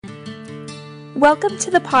Welcome to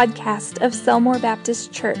the podcast of Selmore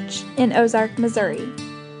Baptist Church in Ozark, Missouri.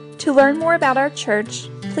 To learn more about our church,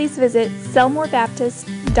 please visit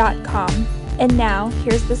selmorebaptist.com. And now,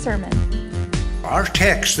 here's the sermon. Our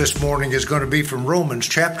text this morning is going to be from Romans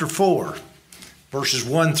chapter 4, verses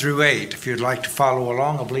 1 through 8. If you'd like to follow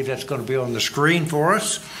along, I believe that's going to be on the screen for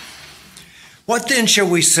us. What then shall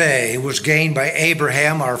we say was gained by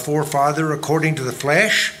Abraham, our forefather, according to the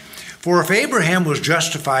flesh? For if Abraham was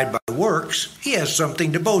justified by works, he has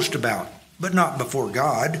something to boast about, but not before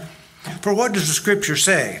God. For what does the Scripture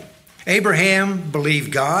say? Abraham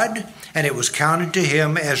believed God, and it was counted to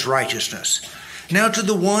him as righteousness. Now to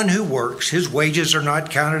the one who works, his wages are not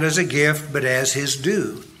counted as a gift, but as his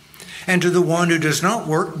due. And to the one who does not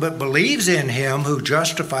work, but believes in him who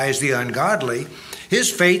justifies the ungodly, his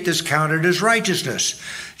faith is counted as righteousness.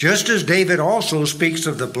 Just as David also speaks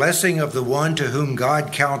of the blessing of the one to whom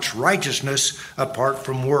God counts righteousness apart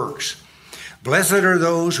from works. Blessed are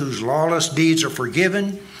those whose lawless deeds are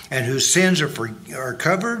forgiven and whose sins are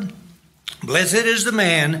covered. Blessed is the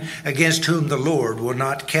man against whom the Lord will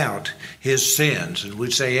not count his sins. And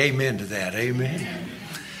we'd say amen to that. Amen.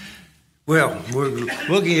 Well, we're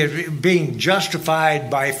looking at being justified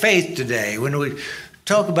by faith today. When we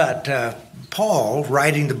talk about Paul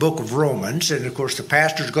writing the book of Romans, and of course the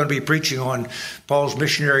pastor's going to be preaching on Paul's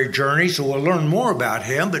missionary journey, so we'll learn more about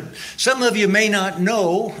him. But some of you may not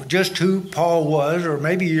know just who Paul was, or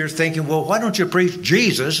maybe you're thinking, well, why don't you preach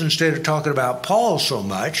Jesus instead of talking about Paul so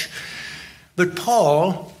much? But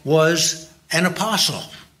Paul was an apostle.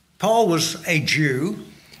 Paul was a Jew,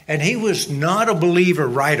 and he was not a believer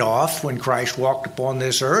right off when Christ walked upon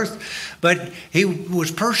this earth, but he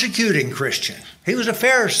was persecuting Christians. He was a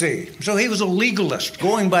Pharisee, so he was a legalist,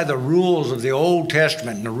 going by the rules of the Old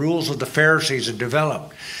Testament and the rules of the Pharisees had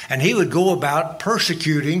developed. And he would go about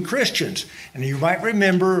persecuting Christians. And you might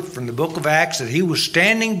remember from the book of Acts that he was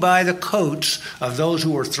standing by the coats of those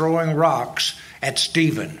who were throwing rocks at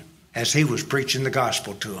Stephen as he was preaching the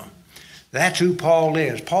gospel to them. That's who Paul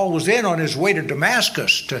is. Paul was on his way to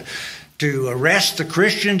Damascus to arrest the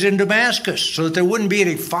Christians in Damascus so that there wouldn't be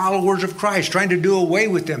any followers of Christ, trying to do away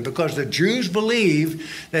with them, because the Jews believed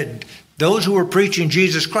that those who were preaching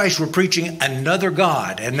Jesus Christ were preaching another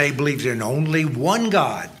God, and they believed in only one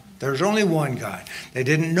God. There's only one God. They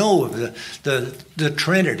didn't know of the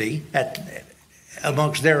Trinity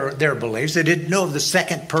amongst their beliefs. They didn't know of the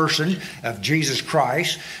second person of Jesus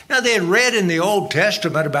Christ. Now, they had read in the Old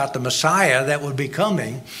Testament about the Messiah that would be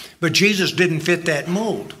coming, but Jesus didn't fit that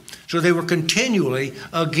mold. So they were continually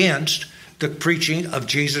against the preaching of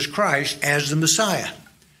Jesus Christ as the Messiah.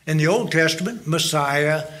 In the Old Testament,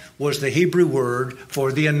 Messiah was the Hebrew word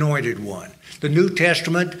for the anointed one. The New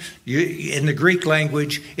Testament, in the Greek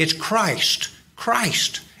language, it's Christ.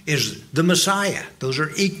 Christ is the Messiah. Those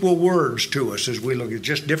are equal words to us as we look at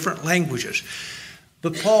just different languages.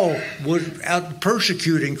 But Paul was out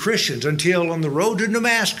persecuting Christians until on the road to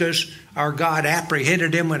Damascus, our God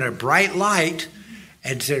apprehended him in a bright light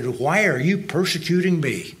and said, "Why are you persecuting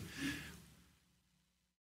me?"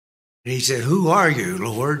 And he said, "Who are you,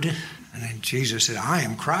 Lord?" And then Jesus said, "I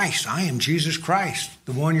am Christ. I am Jesus Christ,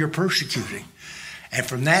 the one you're persecuting." And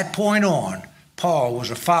from that point on, Paul was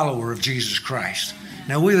a follower of Jesus Christ.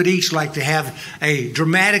 Now, we would each like to have a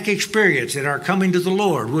dramatic experience in our coming to the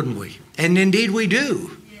Lord, wouldn't we? And indeed we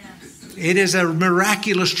do. It is a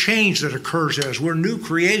miraculous change that occurs to us. We're new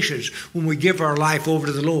creations when we give our life over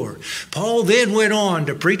to the Lord. Paul then went on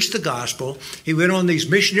to preach the gospel. He went on these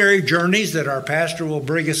missionary journeys that our pastor will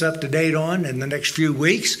bring us up to date on in the next few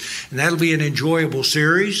weeks, and that'll be an enjoyable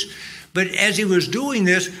series. But as he was doing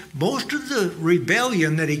this, most of the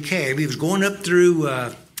rebellion that he was going up through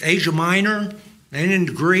Asia Minor and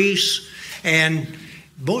into Greece, and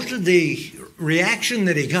most of the reaction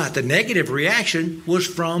that he got, the negative reaction, was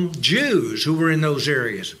from Jews who were in those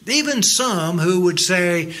areas. Even some who would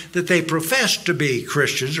say that they professed to be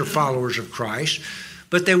Christians or followers of Christ,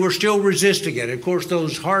 but they were still resisting it. Of course,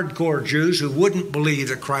 those hardcore Jews who wouldn't believe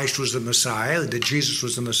that Christ was the Messiah, that Jesus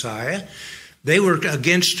was the Messiah, they were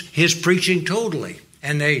against his preaching totally.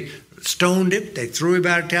 And they stoned him, they threw him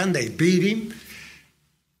out of town, they beat him.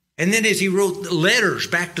 And then as he wrote letters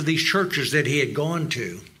back to these churches that he had gone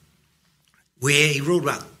to, he wrote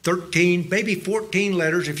about 13, maybe 14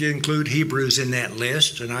 letters if you include Hebrews in that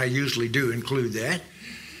list, and I usually do include that.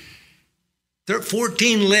 There are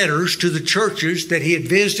 14 letters to the churches that he had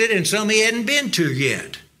visited and some he hadn't been to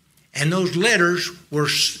yet. And those letters were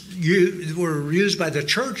used by the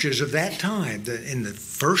churches of that time, in the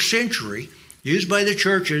first century, used by the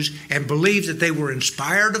churches, and believed that they were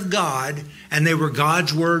inspired of God and they were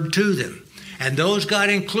God's word to them. And those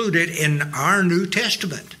got included in our New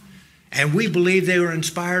Testament. And we believe they were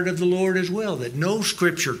inspired of the Lord as well, that no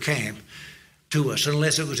scripture came to us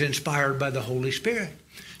unless it was inspired by the Holy Spirit.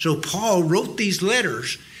 So Paul wrote these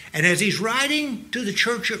letters, and as he's writing to the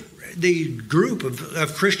church, the group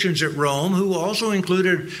of Christians at Rome, who also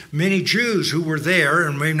included many Jews who were there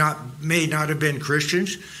and may not have been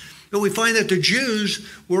Christians, but we find that the Jews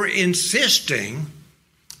were insisting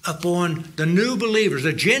upon the new believers,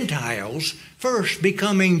 the Gentiles, first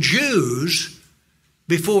becoming Jews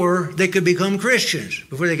before they could become Christians,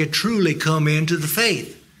 before they could truly come into the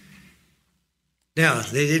faith. Now,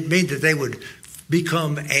 they didn't mean that they would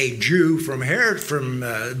become a Jew from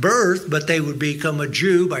birth, but they would become a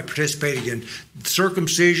Jew by participating in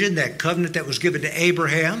circumcision, that covenant that was given to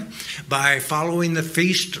Abraham, by following the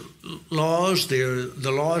feast laws,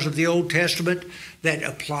 the laws of the Old Testament that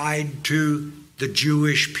applied to the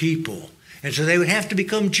Jewish people. And so they would have to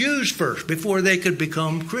become Jews first before they could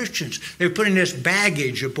become Christians. They were putting this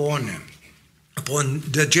baggage upon them, upon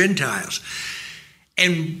the Gentiles.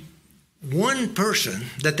 And one person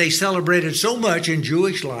that they celebrated so much in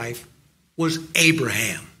Jewish life was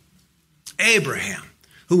Abraham. Abraham,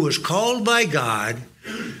 who was called by God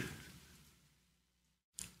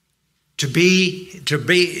to be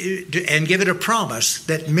and given a promise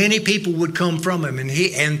that many people would come from him,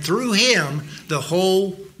 and through him the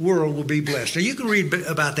whole world will be blessed. Now you can read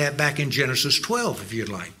about that back in Genesis 12 if you'd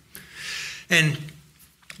like. And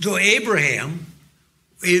so Abraham,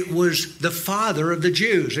 it was the father of the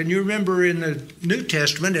Jews. And you remember in the New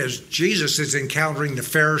Testament, as Jesus is encountering the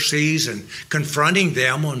Pharisees and confronting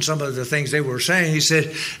them on some of the things they were saying,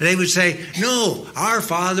 they would say, no, our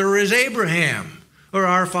father is Abraham, or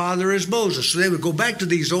our father is Moses. So they would go back to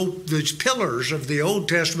these pillars of the Old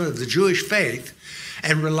Testament of the Jewish faith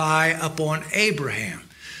and rely upon Abraham.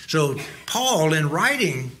 So Paul, in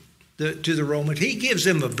writing to the Romans, he gives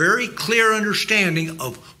them a very clear understanding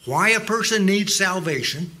of why a person needs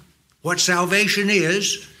salvation, what salvation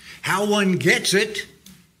is, how one gets it,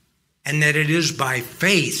 and that it is by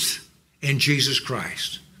faith in Jesus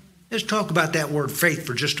Christ. Let's talk about that word faith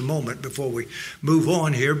for just a moment before we move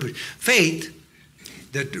on here. But faith,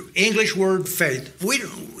 the English word faith,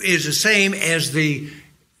 is the same as the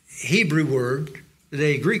Hebrew word,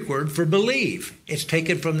 the Greek word for believe. It's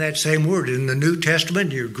taken from that same word. In the New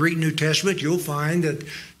Testament, your Greek New Testament, you'll find that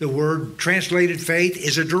the word translated faith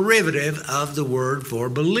is a derivative of the word for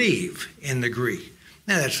believe in the Greek.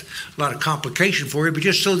 Now, that's a lot of complication for you, but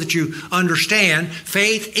just so that you understand,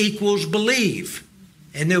 faith equals believe.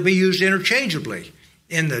 And they'll be used interchangeably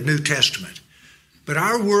in the New Testament. But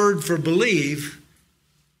our word for believe,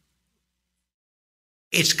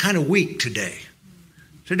 it's kind of weak today.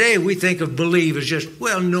 Today we think of believe as just,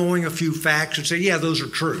 knowing a few facts and say, yeah, those are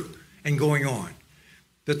true, and going on.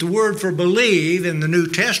 But the word for believe in the New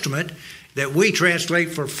Testament that we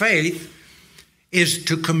translate for faith is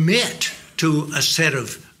to commit to a set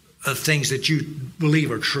of things that you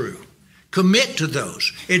believe are true. Commit to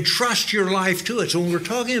those. Entrust your life to it. So when we're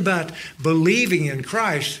talking about believing in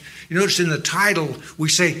Christ, you notice in the title we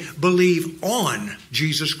say believe on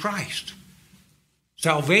Jesus Christ.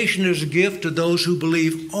 Salvation is a gift to those who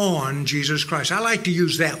believe on Jesus Christ. I like to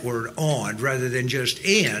use that word on rather than just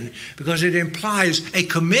in, because it implies a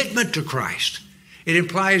commitment to Christ. It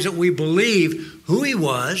implies that we believe who he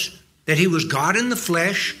was, that he was God in the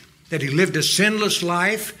flesh, that he lived a sinless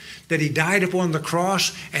life, that he died upon the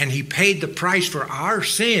cross, and he paid the price for our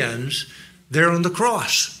sins there on the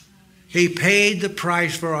cross. He paid the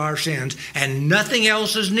price for our sins, and nothing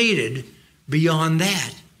else is needed beyond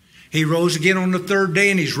that. He rose again on the third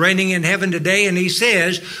day, and he's reigning in heaven today, and he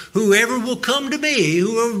says, whoever will come to me,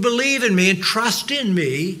 whoever will believe in me and trust in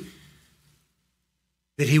me,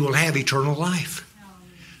 that he will have eternal life.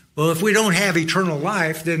 Well, if we don't have eternal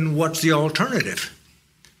life, then what's the alternative?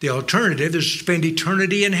 The alternative is to spend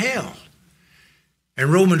eternity in hell. And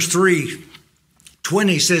Romans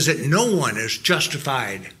 3:20 says that no one is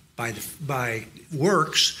justified by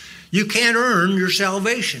works. You can't earn your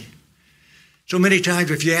salvation. So many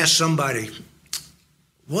times if you ask somebody,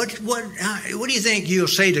 what do you think you'll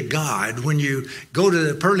say to God when you go to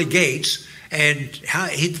the pearly gates, and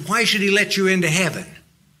why should he let you into heaven?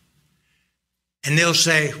 And they'll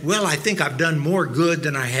say, well, I think I've done more good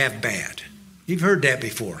than I have bad. You've heard that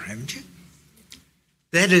before, haven't you?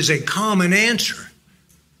 That is a common answer,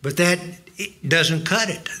 but that doesn't cut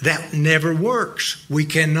it. That never works. We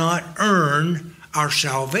cannot earn our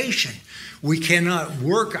salvation. We cannot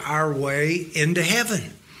work our way into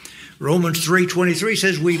heaven. Romans 3:23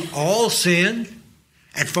 says we've all sinned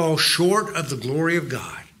and fall short of the glory of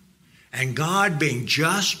God. And God, being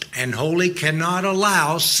just and holy, cannot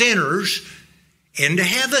allow sinners into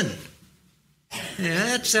heaven. Yeah,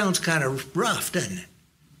 that sounds kind of rough, doesn't it?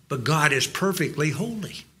 But God is perfectly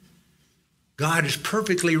holy. God is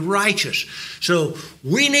perfectly righteous. So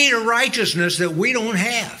we need a righteousness that we don't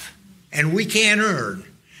have and we can't earn.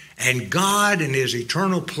 And God, in his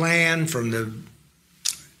eternal plan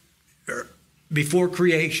before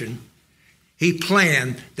creation, he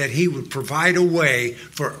planned that he would provide a way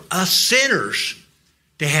for us sinners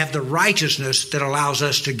to have the righteousness that allows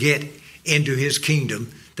us to get into his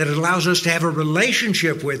kingdom, that allows us to have a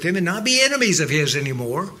relationship with him and not be enemies of his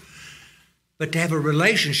anymore, but to have a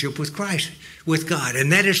relationship with Christ, with God.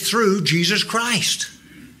 And that is through Jesus Christ,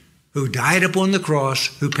 who died upon the cross,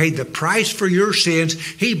 who paid the price for your sins.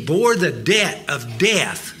 He bore the debt of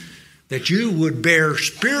death that you would bear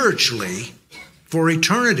spiritually for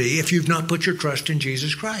eternity if you've not put your trust in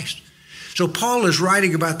Jesus Christ. So Paul is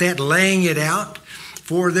writing about that, laying it out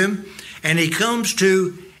for them. And he comes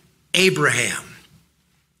to Abraham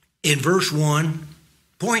in verse 1,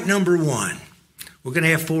 point number 1. We're going to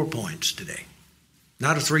have 4 points today.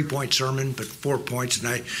 Not a 3-point sermon, but 4 points, and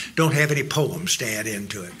I don't have any poems to add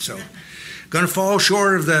into it. So going to fall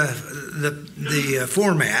short of the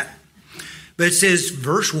format. But it says,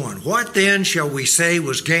 verse 1, what then shall we say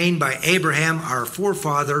was gained by Abraham, our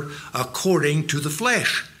forefather, according to the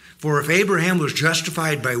flesh? For if Abraham was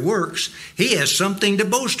justified by works, he has something to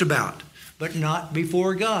boast about, but not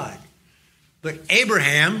before God. But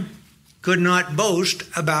Abraham could not boast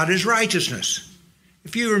about his righteousness.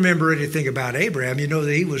 If you remember anything about Abraham, you know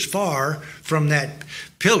that he was far from that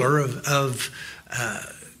pillar of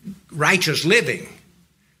righteous living.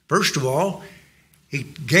 First of all, he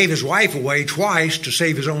gave his wife away twice to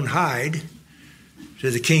save his own hide to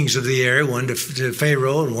the kings of the area, one to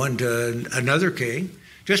Pharaoh and one to another king,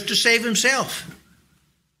 just to save himself.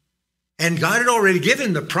 And God had already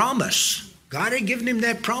given the promise. God had given him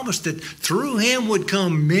that promise that through him would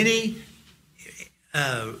come many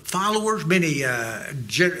followers, many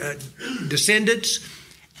descendants,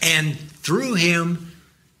 and through him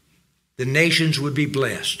the nations would be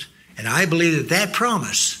blessed. And I believe that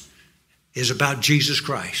promise is about Jesus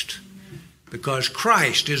Christ, because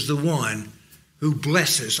Christ is the one who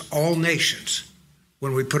blesses all nations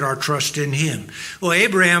when we put our trust in him. Well,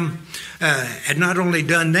 Abraham had not only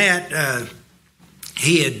done that,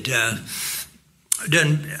 he had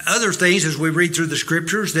done other things as we read through the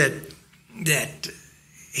scriptures that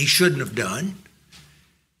he shouldn't have done.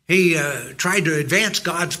 He tried to advance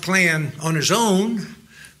God's plan on his own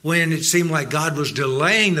when it seemed like God was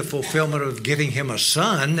delaying the fulfillment of giving him a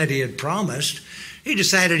son that he had promised. He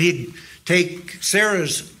decided he'd take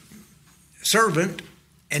Sarah's servant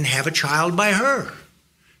and have a child by her.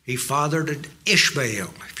 He fathered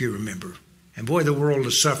Ishmael, if you remember. And boy, the world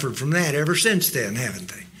has suffered from that ever since then, haven't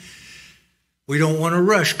they? We don't want to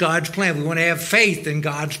rush God's plan. We want to have faith in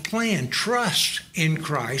God's plan. Trust in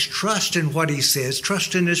Christ. Trust in what he says.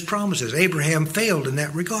 Trust in his promises. Abraham failed in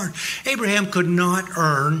that regard. Abraham could not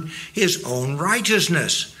earn his own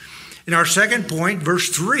righteousness. In our second point, verse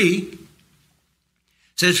 3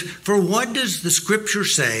 says, for what does the scripture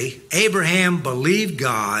say? Abraham believed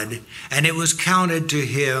God, and it was counted to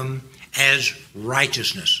him as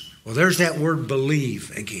righteousness. Well, there's that word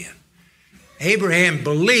believe again. Abraham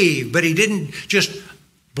believed, but he didn't just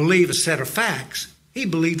believe a set of facts. He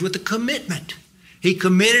believed with a commitment. He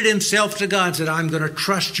committed himself to God, said, I'm going to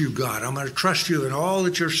trust you, God. I'm going to trust you in all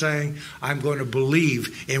that you're saying. I'm going to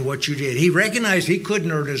believe in what you did. He recognized he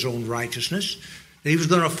couldn't earn his own righteousness, that he was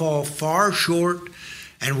going to fall far short,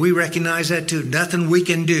 and we recognize that too. Nothing we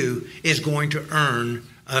can do is going to earn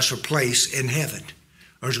us a place in heaven,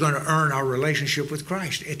 or is going to earn our relationship with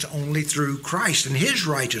Christ. It's only through Christ and his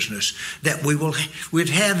righteousness that we'd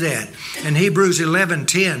have that. In Hebrews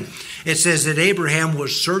 11:10, it says that Abraham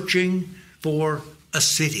was searching for a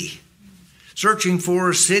city. Searching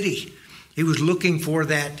for a city. He was looking for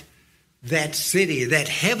that city, that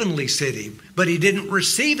heavenly city, but he didn't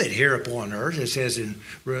receive it here upon earth, it says in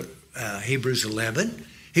Hebrews 11.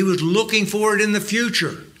 He was looking for it in the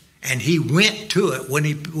future, and he went to it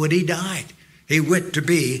when he died. He went to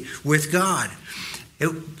be with God.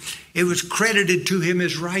 It was credited to him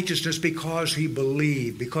as righteousness because he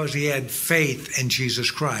believed, because he had faith in Jesus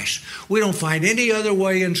Christ. We don't find any other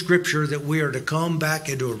way in Scripture that we are to come back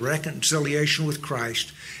into a reconciliation with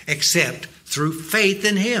Christ except through faith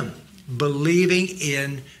in him, believing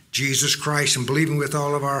in Jesus Christ and believing with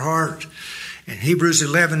all of our heart. In Hebrews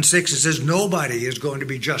 11:6, it says, nobody is going to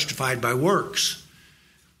be justified by works.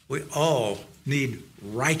 We all need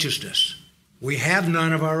righteousness. We have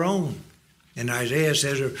none of our own. And Isaiah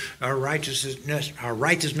says our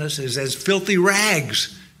righteousness is as filthy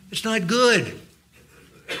rags. It's not good.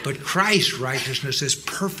 But Christ's righteousness is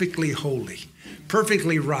perfectly holy.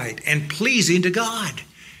 perfectly right and pleasing to God.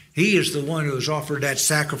 He is the one who has offered that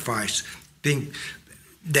sacrifice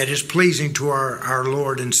that is pleasing to our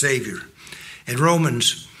Lord and Savior. In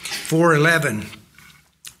Romans 4:11,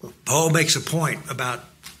 Paul makes a point about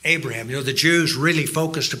Abraham. The Jews really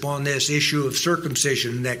focused upon this issue of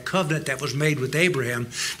circumcision, that covenant that was made with Abraham,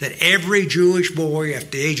 that every Jewish boy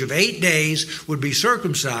at the age of 8 days would be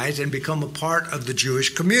circumcised and become a part of the Jewish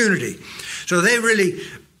community. So they really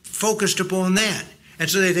focused upon that. And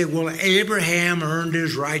so they think, well, Abraham earned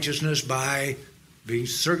his righteousness by being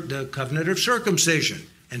the covenant of circumcision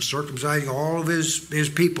and circumcising all of his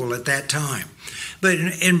people at that time. But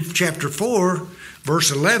in chapter 4, verse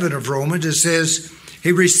 11 of Romans, it says,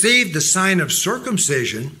 he received the sign of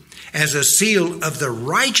circumcision as a seal of the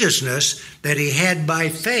righteousness that he had by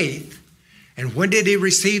faith. And when did he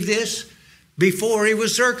receive this? Before he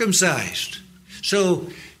was circumcised. So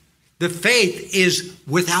the faith is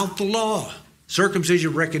without the law.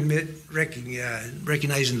 Circumcision recognizing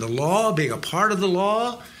the law, being a part of the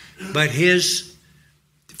law, but his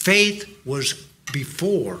faith was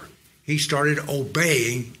before he started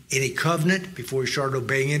obeying any covenant, before he started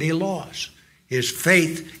obeying any laws. His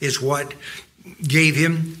faith is what gave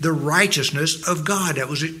him the righteousness of God. That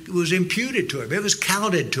was imputed to him. It was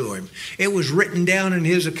counted to him. It was written down in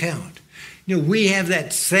his account. We have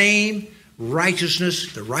that same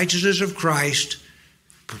righteousness, the righteousness of Christ,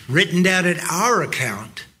 written down in our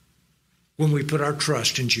account when we put our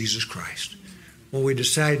trust in Jesus Christ. When we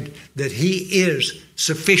decide that he is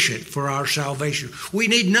sufficient for our salvation. We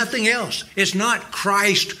need nothing else. It's not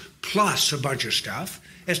Christ plus a bunch of stuff.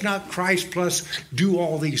 It's not Christ plus do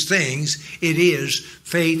all these things. It is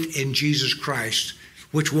faith in Jesus Christ,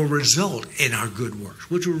 which will result in our good works,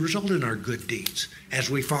 which will result in our good deeds as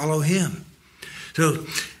we follow him. So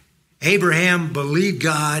Abraham believed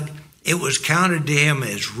God. It was counted to him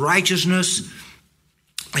as righteousness,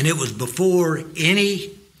 and it was before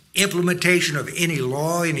any implementation of any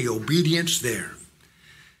law, any obedience there.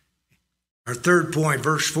 Our third point,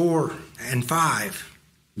 verse 4 and 5.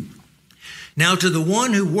 Now to the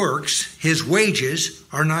one who works, his wages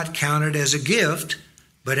are not counted as a gift,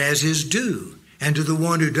 but as his due. And to the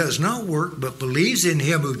one who does not work, but believes in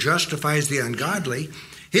him who justifies the ungodly,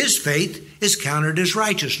 his faith is counted as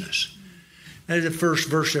righteousness. That's the first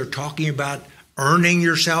verse they're talking about earning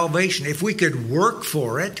your salvation. If we could work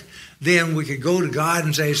for it, then we could go to God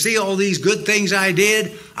and say, see all these good things I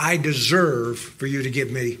did? I deserve for you to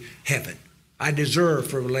give me heaven. I deserve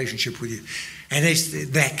for a relationship with you. And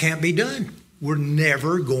that can't be done. We're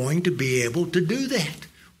never going to be able to do that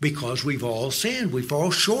because we've all sinned. We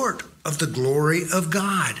fall short of the glory of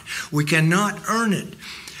God. We cannot earn it.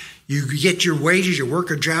 You get your wages, you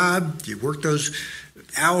work a job, you work those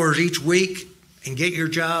hours each week and get your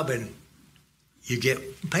job, and you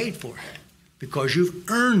get paid for it because you've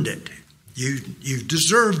earned it. You've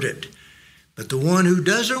deserved it. But the one who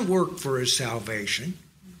doesn't work for his salvation,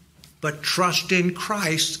 but trust in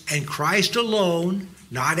Christ and Christ alone,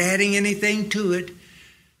 not adding anything to it,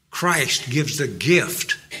 Christ gives the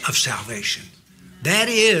gift of salvation. That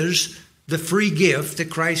is the free gift that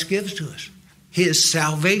Christ gives to us, his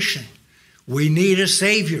salvation. We need a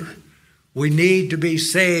Savior. We need to be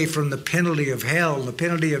saved from the penalty of hell, the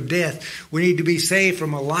penalty of death. We need to be saved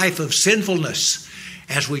from a life of sinfulness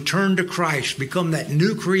as we turn to Christ, become that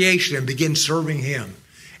new creation and begin serving him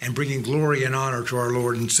and bringing glory and honor to our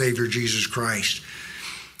Lord and Savior Jesus Christ.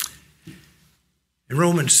 In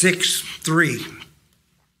Romans 6:3, it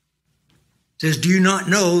says, do you not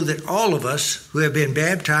know that all of us who have been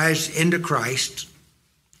baptized into Christ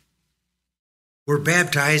were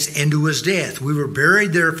baptized into his death? We were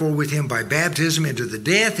buried, therefore, with him by baptism into the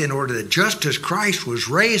death, in order that just as Christ was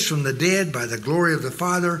raised from the dead by the glory of the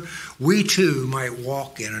Father, we too might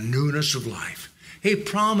walk in a newness of life. He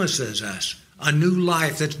promises us a new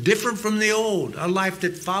life that's different from the old, a life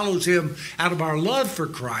that follows him out of our love for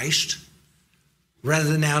Christ,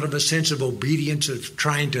 rather than out of a sense of obedience of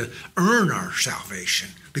trying to earn our salvation,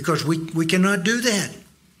 because we cannot do that.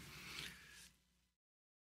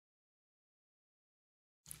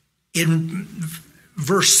 In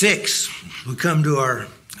verse 6, we come to our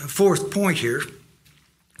fourth point here.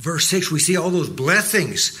 Verse 6, we see all those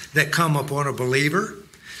blessings that come upon a believer.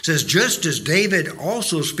 It says, just as David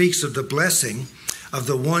also speaks of the blessing of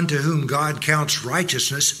the one to whom God counts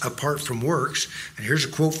righteousness apart from works. And here's a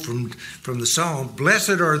quote from the Psalm.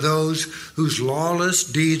 Blessed are those whose lawless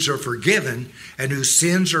deeds are forgiven and whose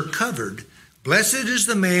sins are covered. Blessed is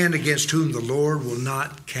the man against whom the Lord will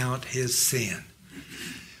not count his sin.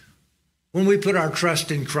 When we put our trust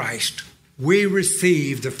in Christ, we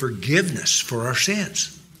receive the forgiveness for our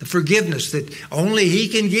sins. The forgiveness that only he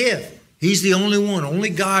can give. He's the only one.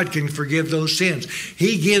 Only God can forgive those sins.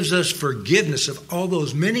 He gives us forgiveness of all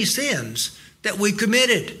those many sins that we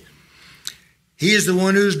committed. He is the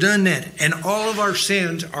one who's done that. And all of our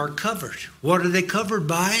sins are covered. What are they covered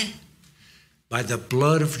by? By the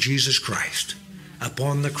blood of Jesus Christ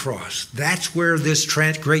upon the cross. That's where this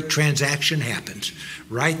great transaction happens.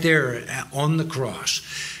 Right there on the cross.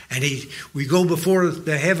 And we go before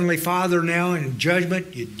the Heavenly Father now in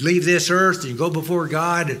judgment. You leave this earth and you go before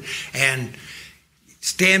God and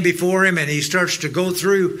stand before Him, and He starts to go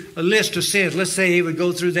through a list of sins. Let's say He would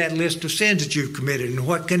go through that list of sins that you've committed, and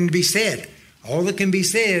what can be said? All that can be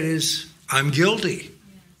said is, I'm guilty.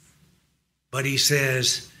 But He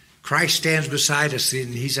says, Christ stands beside us,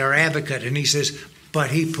 and He's our advocate, and He says,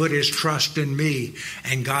 but He put His trust in me.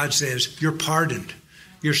 And God says, you're pardoned.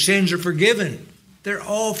 Your sins are forgiven. They're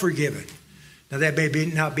all forgiven. Now that may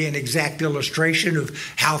not be an exact illustration of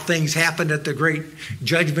how things happened at the great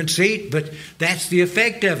judgment seat, but that's the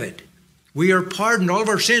effect of it. We are pardoned. All of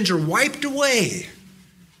our sins are wiped away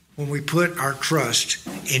when we put our trust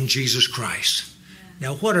in Jesus Christ.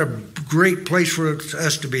 Now what a great place for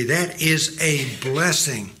us to be. That is a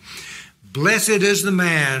blessing. Blessed is the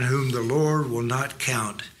man whom the Lord will not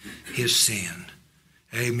count his sin.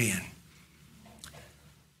 Amen.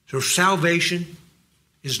 So salvation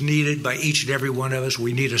is needed by each and every one of us.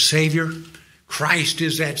 We need a Savior. Christ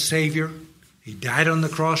is that Savior. He died on the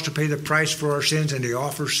cross to pay the price for our sins, and He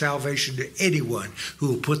offers salvation to anyone who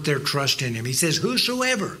will put their trust in Him. He says,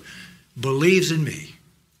 whosoever believes in me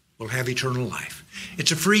will have eternal life.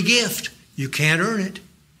 It's a free gift. You can't earn it.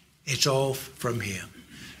 It's all from Him.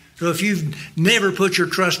 So if you've never put your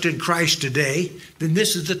trust in Christ today, then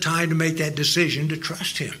this is the time to make that decision to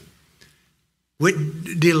trust Him.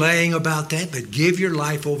 Quit delaying about that, but give your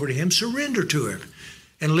life over to Him. Surrender to Him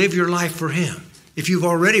and live your life for Him. If you've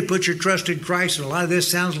already put your trust in Christ, and a lot of this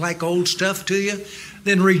sounds like old stuff to you,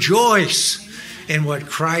 then rejoice in what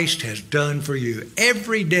Christ has done for you.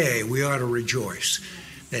 Every day we ought to rejoice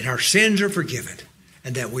that our sins are forgiven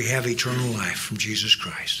and that we have eternal life from Jesus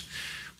Christ.